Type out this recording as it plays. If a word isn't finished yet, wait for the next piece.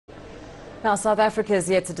Now, South Africa is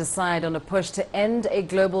yet to decide on a push to end a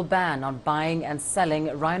global ban on buying and selling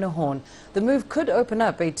rhino horn. The move could open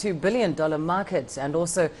up a $2 billion market and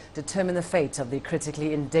also determine the fate of the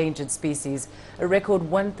critically endangered species. A record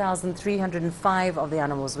 1,305 of the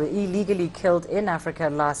animals were illegally killed in Africa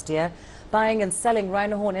last year. Buying and selling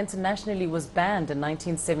rhino horn internationally was banned in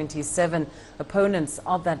 1977. Opponents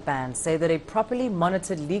of that ban say that a properly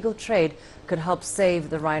monitored legal trade could help save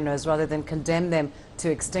the rhinos rather than condemn them to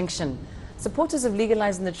extinction. Supporters of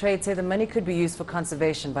legalizing the trade say the money could be used for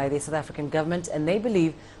conservation by the South African government, and they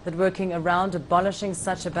believe that working around abolishing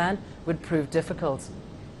such a ban would prove difficult.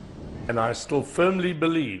 And I still firmly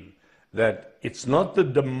believe that it's not the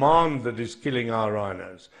demand that is killing our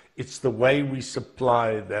rhinos, it's the way we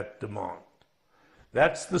supply that demand.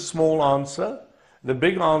 That's the small answer. The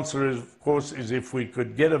big answer, is, of course, is if we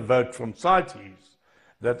could get a vote from CITES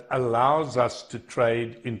that allows us to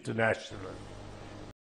trade internationally.